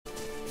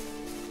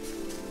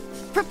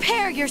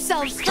Prepare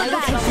yourselves for I will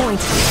battle! take point.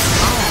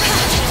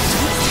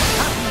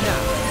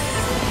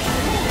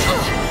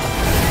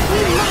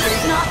 We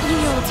must not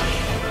yield!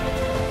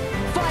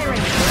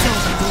 Firing!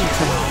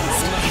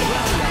 Neutralized.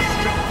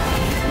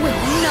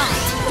 Will not!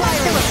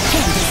 Firing!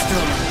 Can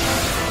destroy.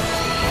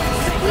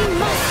 We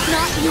must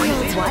not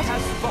yield! What?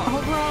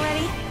 Over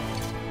already?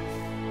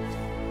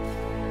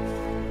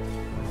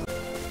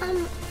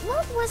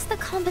 What was the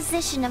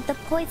composition of the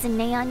poison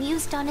Neon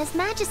used on His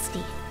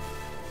Majesty?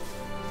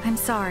 I'm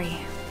sorry,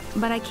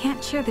 but I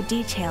can't share the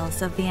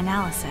details of the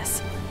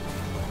analysis.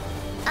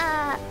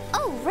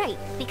 Oh right,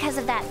 because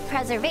of that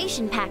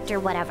preservation pact or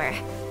whatever.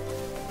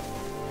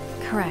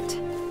 Correct.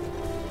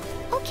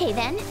 Okay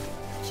then,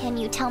 can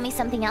you tell me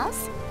something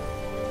else?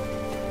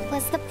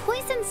 Was the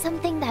poison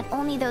something that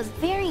only those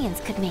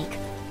variants could make?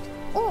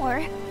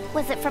 Or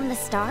was it from the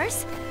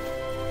stars?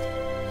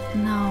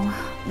 No,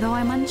 though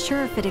I'm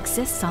unsure if it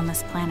exists on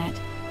this planet.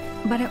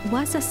 But it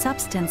was a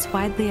substance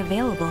widely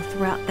available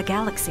throughout the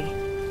galaxy.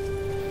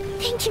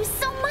 Thank you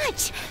so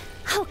much!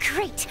 Oh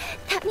great,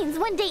 that means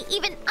one day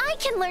even I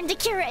can learn to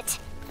cure it!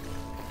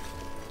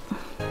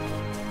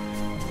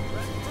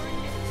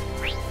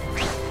 We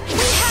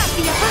have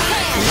the upper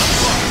hand!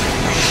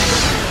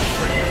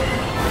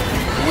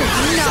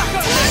 Will not!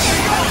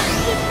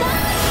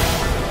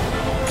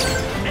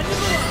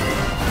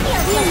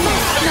 We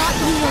must not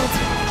yield!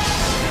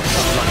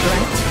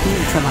 Threat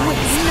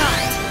neutralized. Will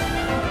not!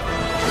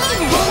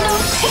 Will no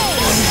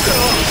pain!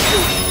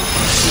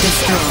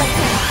 Destroy.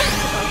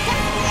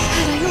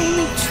 Had I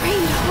only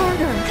trained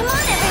harder! Come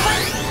on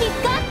everyone, we've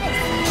got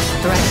this!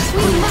 Threat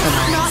We must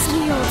not neutralized.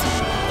 yield!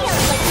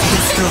 Feels like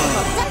Destroy.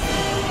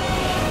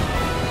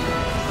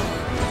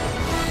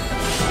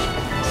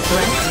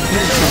 Threat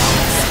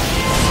neutralized.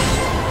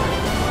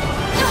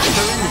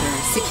 Perimeter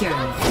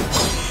secured.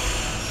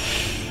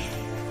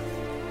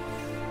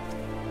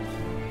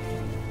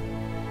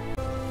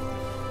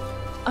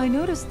 I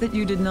noticed that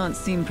you did not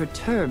seem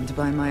perturbed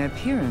by my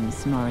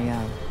appearance,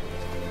 Marielle.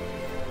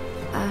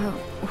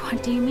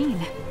 What do you mean?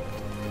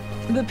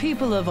 The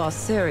people of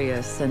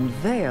Osirius and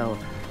Vale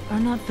are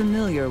not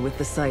familiar with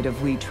the sight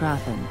of Wee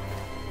Trathan.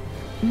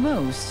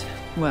 Most,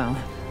 well,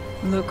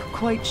 look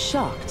quite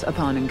shocked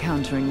upon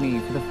encountering me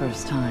for the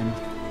first time.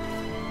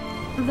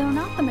 Though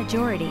not the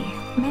majority,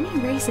 many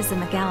races in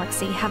the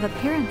galaxy have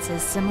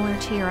appearances similar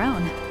to your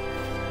own.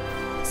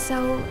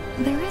 So,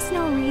 there is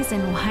no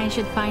reason why I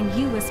should find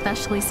you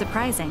especially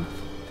surprising.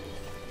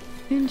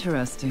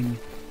 Interesting.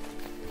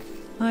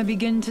 I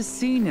begin to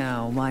see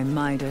now why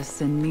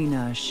Midas and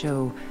Nina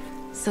show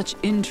such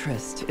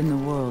interest in the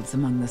worlds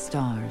among the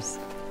stars.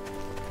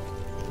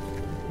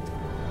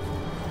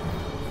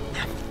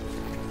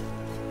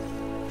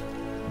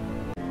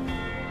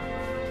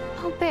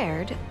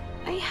 Albert,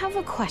 I have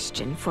a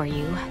question for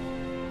you.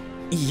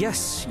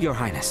 Yes, Your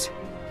Highness.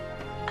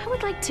 I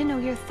would like to know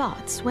your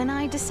thoughts when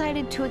I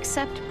decided to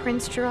accept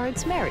Prince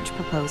Gerard's marriage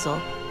proposal.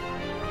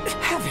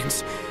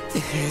 Heavens!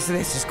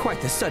 This is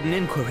quite the sudden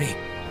inquiry.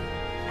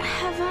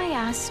 Have I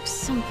asked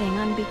something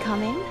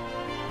unbecoming?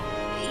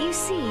 You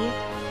see,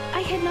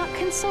 I had not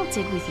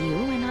consulted with you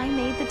when I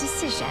made the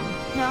decision,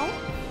 no?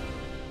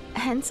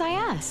 Hence I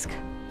ask.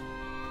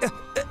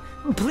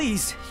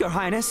 Please, Your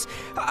Highness,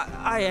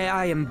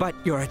 I am but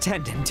your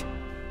attendant.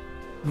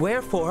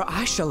 Wherefore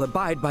I shall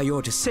abide by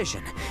your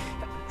decision,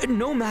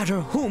 no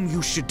matter whom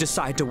you should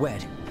decide to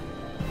wed.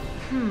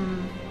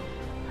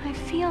 I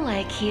feel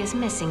like he is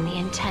missing the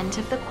intent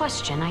of the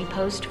question I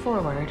posed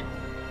forward.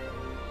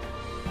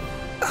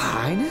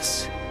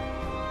 Highness?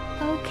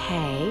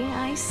 Okay,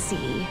 I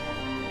see.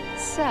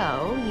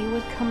 So, you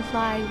would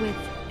comply with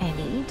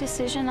any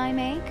decision I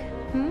make,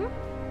 hmm?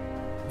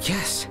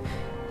 Yes,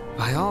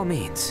 by all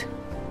means.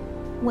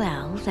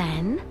 Well,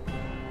 then,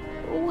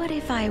 what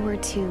if I were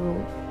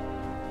to...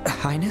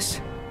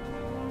 Highness?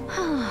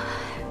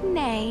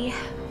 Nay,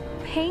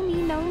 pay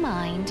me no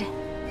mind.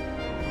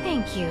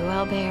 Thank you,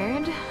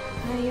 Albert.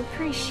 I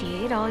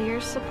appreciate all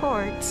your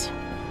support.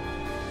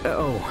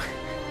 Oh,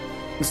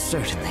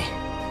 certainly.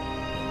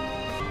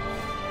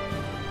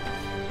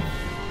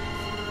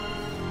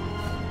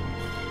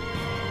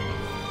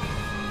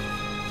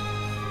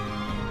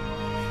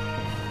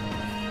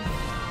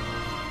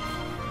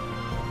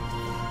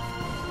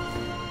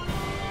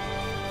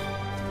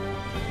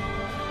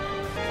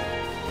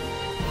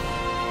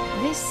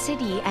 This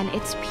city and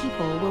its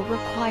people will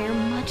require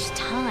much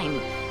time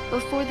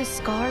before the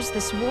scars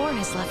this war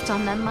has left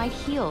on them might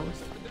heal.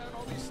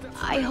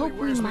 I hope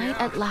we might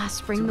at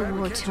last bring the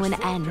war to an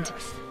end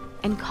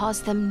and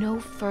cause them no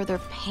further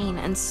pain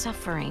and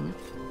suffering.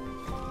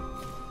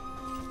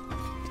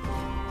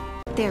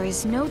 There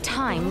is no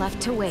time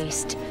left to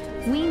waste.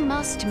 We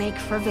must make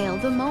for Vale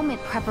the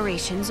moment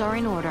preparations are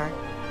in order.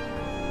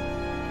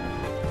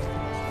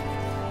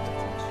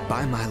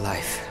 By my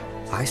life,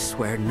 I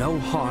swear no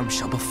harm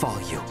shall befall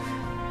you,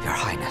 Your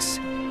Highness.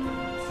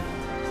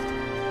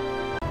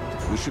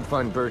 We should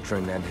find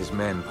Bertrand and his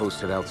men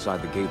posted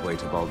outside the gateway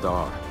to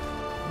Baldar.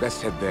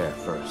 Best head there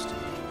first.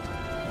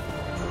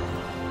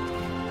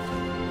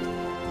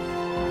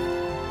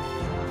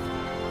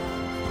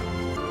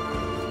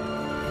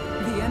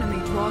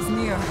 draws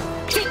near.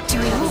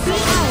 Victory will be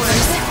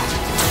ours!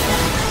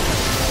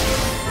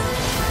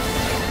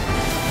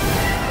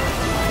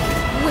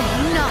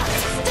 Will not!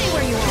 Stay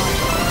where you are!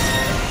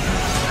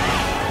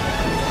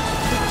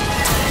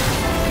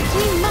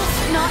 We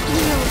must not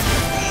yield!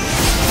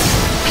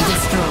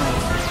 Destroy.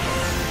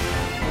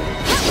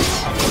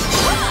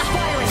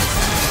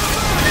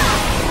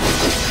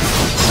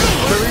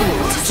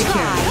 Perimeter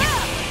secured.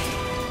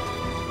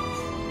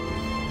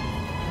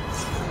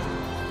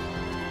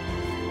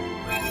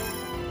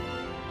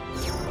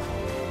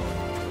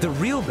 The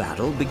real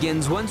battle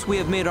begins once we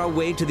have made our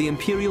way to the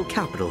Imperial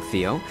capital,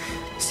 Theo.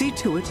 See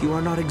to it you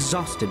are not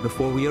exhausted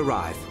before we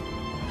arrive.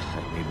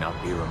 I need not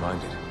be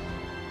reminded.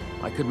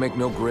 I could make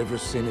no graver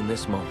sin in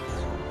this moment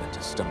than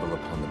to stumble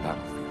upon the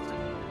battlefield.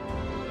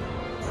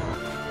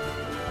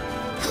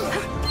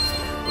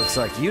 Looks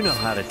like you know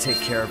how to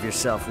take care of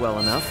yourself well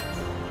enough.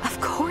 Of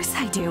course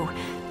I do.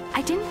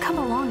 I didn't come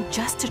along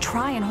just to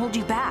try and hold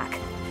you back.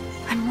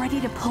 I'm ready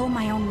to pull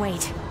my own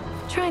weight.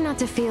 Try not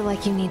to feel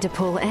like you need to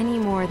pull any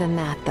more than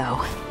that,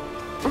 though.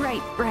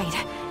 Right.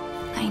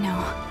 I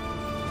know.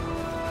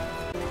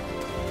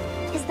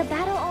 Is the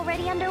battle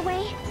already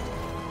underway?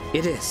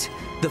 It is.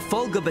 The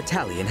Fulga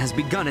Battalion has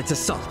begun its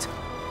assault.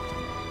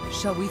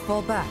 Shall we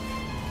fall back?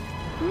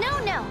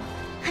 No.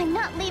 I'm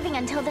not leaving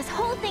until this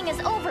whole thing is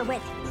over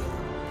with.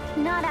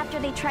 Not after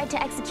they tried to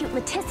execute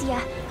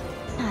Leticia.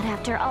 Not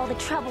after all the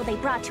trouble they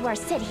brought to our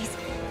cities.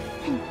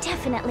 And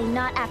definitely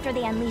not after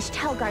they unleashed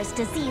Helgar's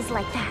disease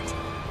like that.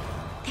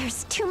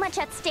 There's too much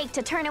at stake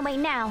to turn away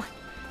now.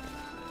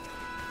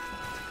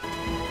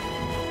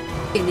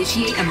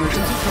 Initiate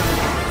emergency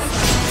protocol.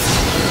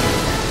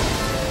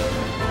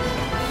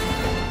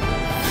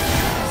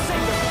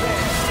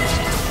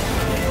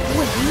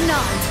 Will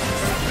not!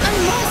 I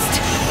must!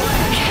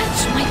 Catch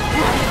my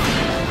breath!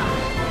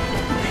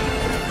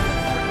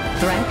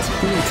 Threat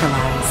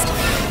neutralized.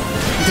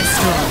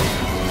 Destroy.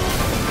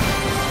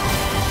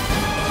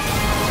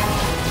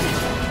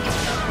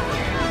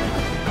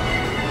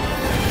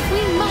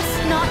 We must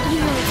not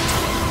yield!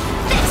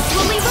 This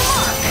will leave a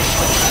mark!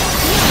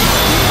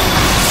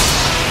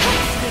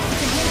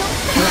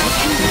 My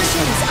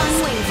conviction is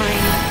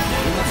unwavering.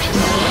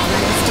 No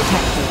threats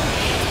detected.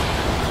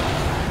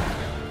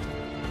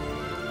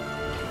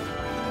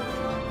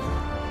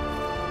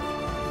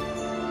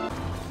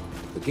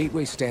 The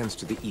gateway stands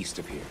to the east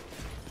of here.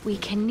 We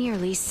can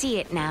nearly see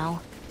it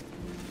now.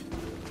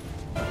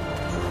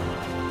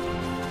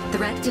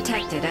 Threat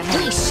detected ahead.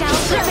 We shall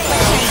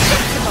prevail!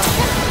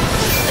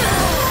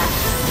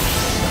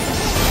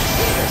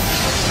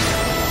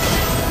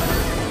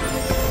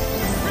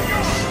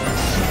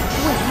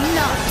 Will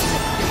not!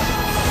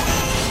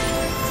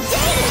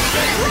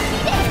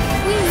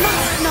 We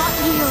must not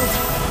yield!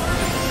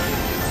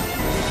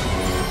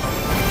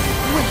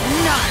 Will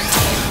not!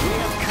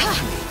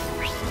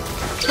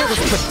 That was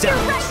put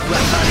down.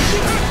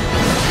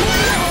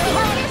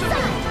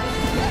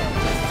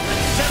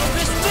 Settle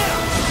this down.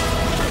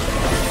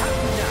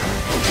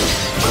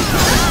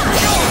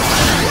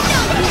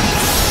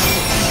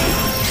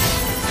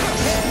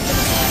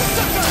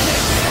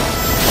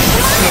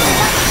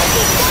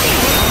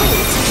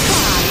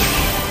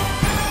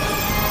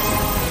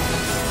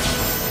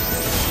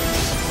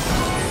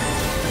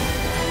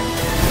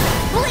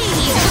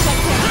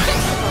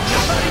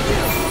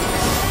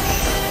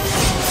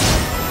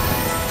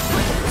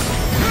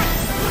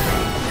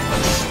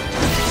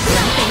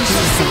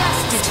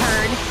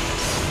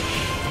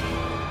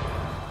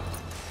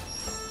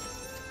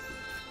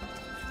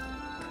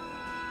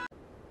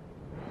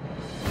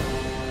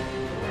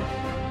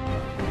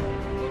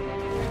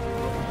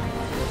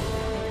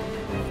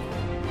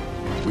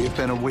 We have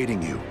been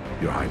awaiting you,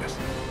 Your Highness.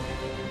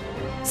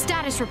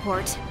 Status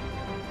report.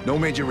 No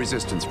major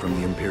resistance from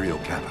the Imperial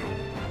capital.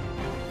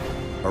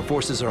 Our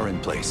forces are in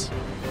place.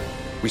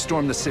 We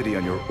stormed the city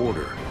on your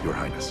order, Your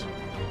Highness.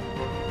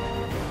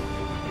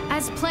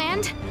 As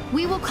planned,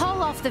 we will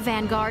call off the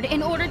Vanguard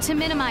in order to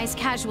minimize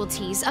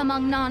casualties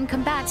among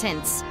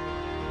non-combatants.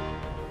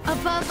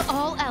 Above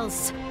all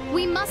else,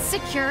 we must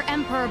secure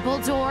Emperor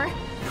Buldur,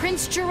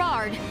 Prince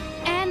Gerard,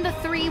 and the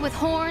three with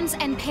horns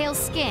and pale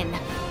skin.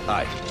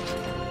 Aye.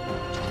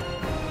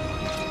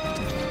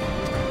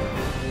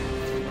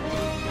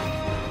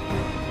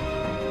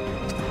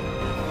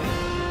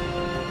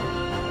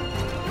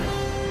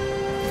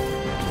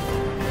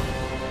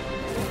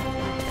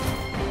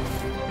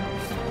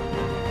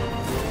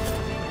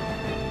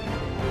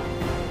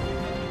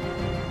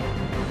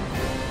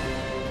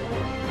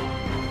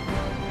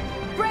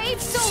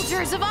 Brave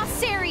soldiers of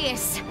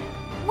Osirius!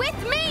 With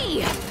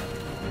me!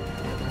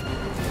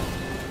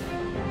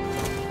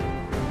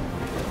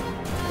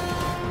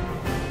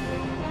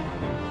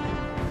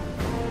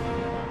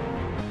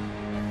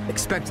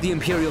 Expect the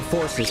Imperial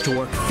forces to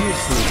work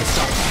fiercely to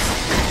stop us.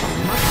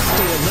 Must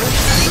stay alert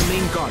and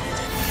remain guarded.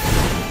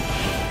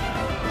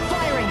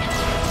 Firing!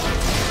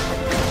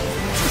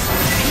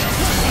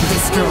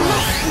 Destroy.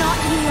 Must not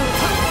yield!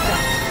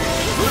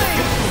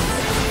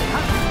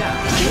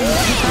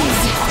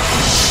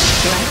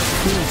 Threat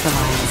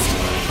neutralized.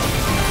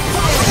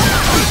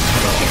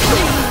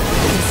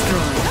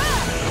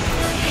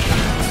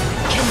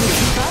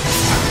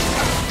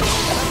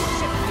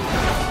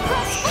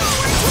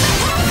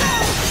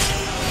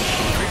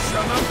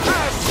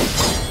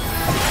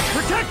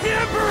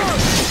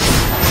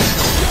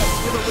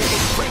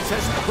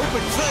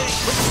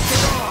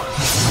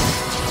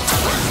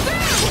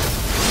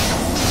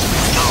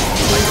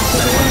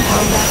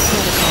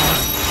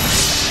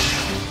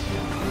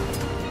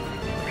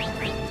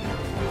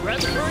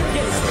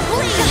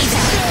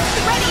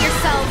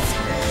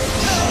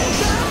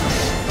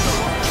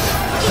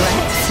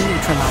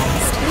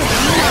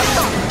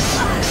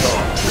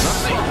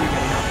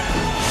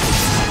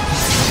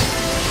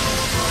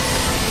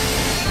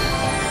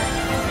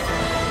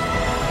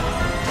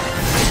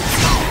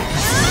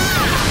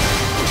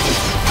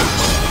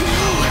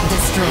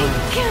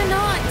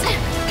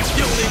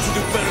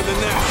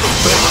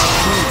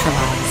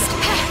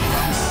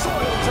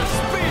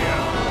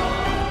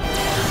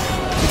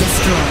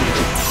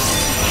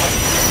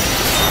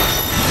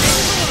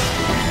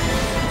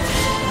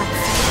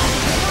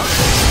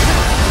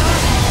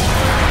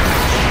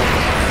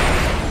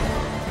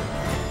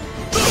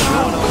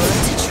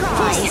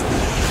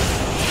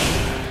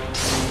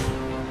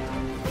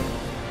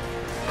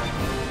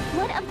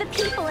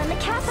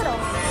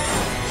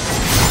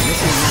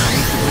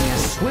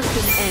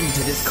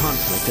 into this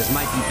conflict as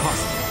might be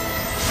possible,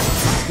 we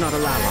must not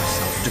allow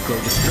ourselves to grow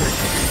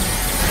distracted.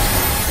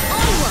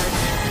 Onward!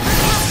 The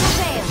castle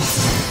fails!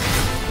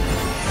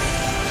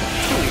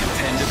 Do we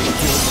intend to be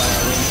killed by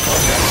our own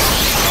progress?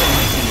 Or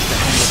making it to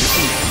handle the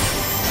heat?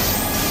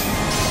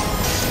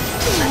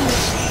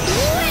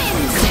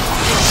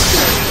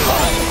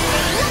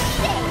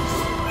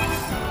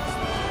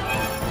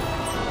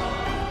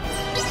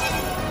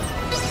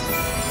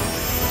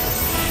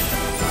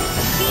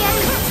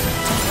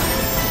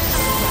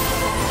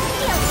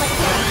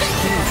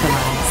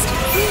 Neutralized.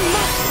 We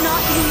must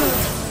not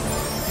yield!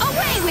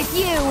 Away with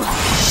you!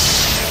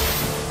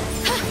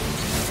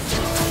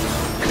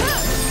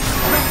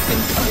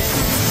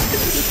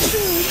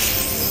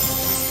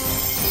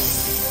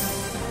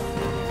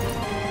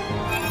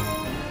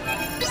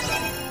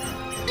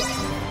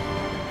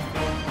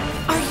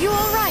 Are you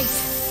alright?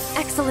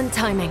 Excellent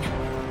timing.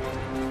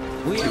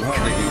 We you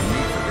hardly need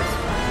me for this.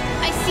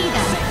 I see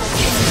them.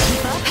 Can you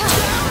keep up?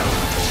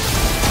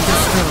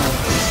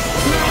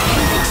 My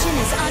conviction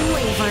is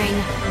unwavering.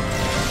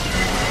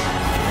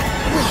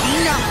 Will you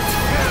not?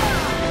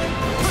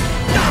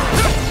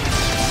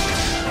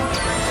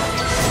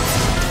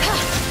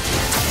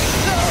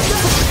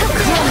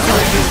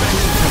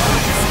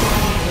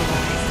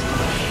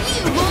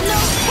 You will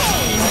know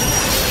pain!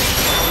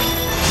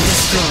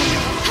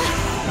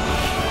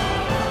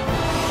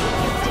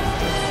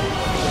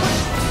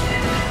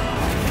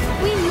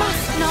 We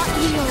must not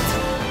yield.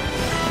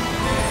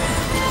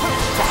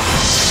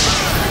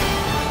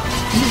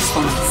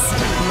 Usefulness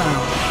low.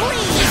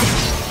 Bleed!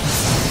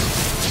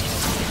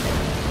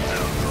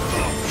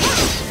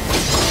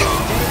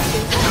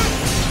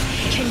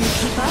 Can you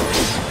keep up?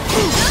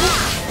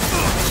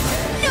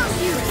 No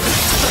use!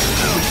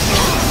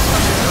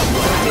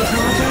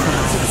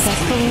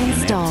 Successfully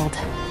installed.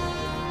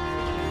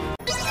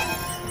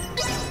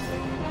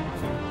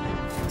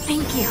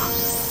 Thank you.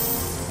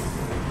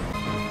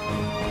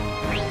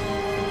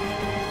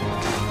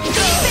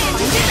 The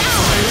advantage is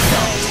ours!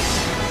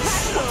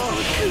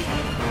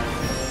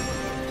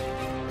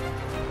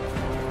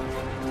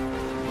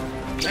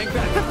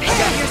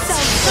 Prepare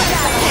yourselves for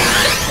battle!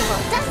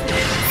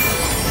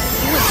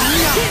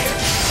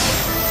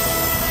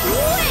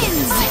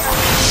 Wins!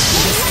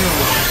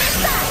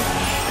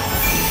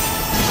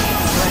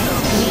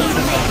 We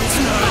live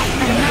to fight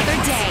another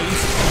day.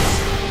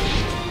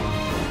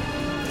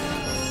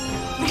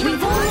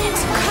 We've only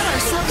to cut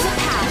ourselves a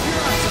path.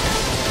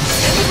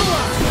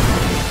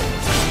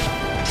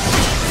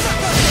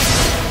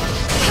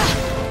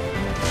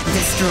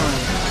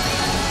 Destroyed.